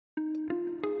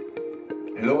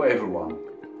Hello everyone.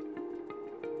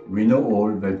 We know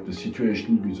all that the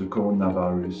situation with the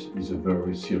coronavirus is a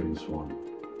very serious one,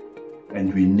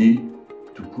 and we need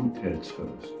to put health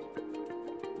first.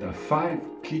 There are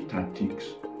 5 key tactics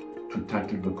to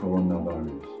tackle the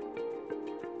coronavirus,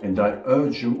 and I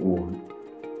urge you all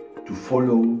to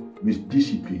follow with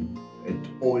discipline at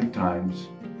all times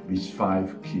these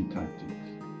 5 key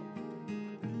tactics.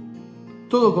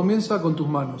 Todo comienza con tus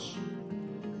manos.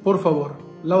 Por favor,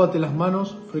 lávate las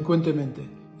manos frecuentemente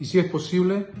y, si es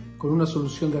posible, con una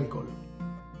solución de alcohol.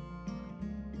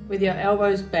 With your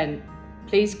elbows bent,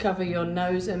 please cover your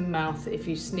nose and mouth if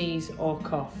you sneeze or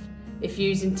cough. If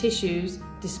using tissues,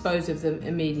 dispose of them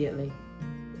immediately.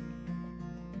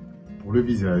 Pour le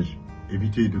visage,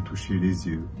 évitez de toucher les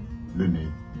yeux, le nez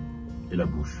et la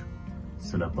bouche.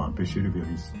 Cela peut empêcher le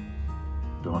virus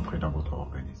de rentrer dans votre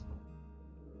organisme.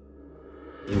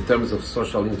 In terms of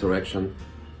social interaction,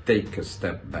 take a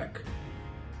step back.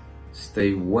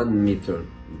 Stay 1 meter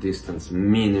distance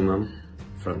minimum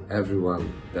from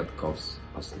everyone that coughs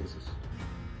or sneezes.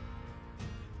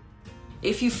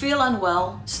 If you feel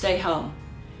unwell, stay home.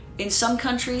 In some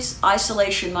countries,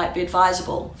 isolation might be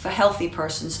advisable for healthy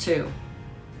persons too.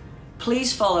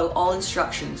 Please follow all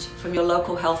instructions from your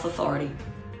local health authority.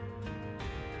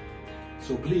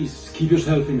 So please keep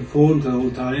yourself informed at all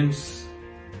times,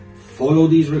 follow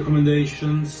these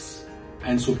recommendations,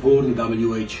 and support the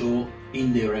WHO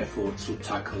in their efforts to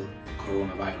tackle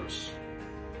coronavirus.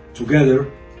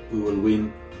 Together, we will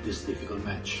win this difficult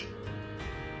match.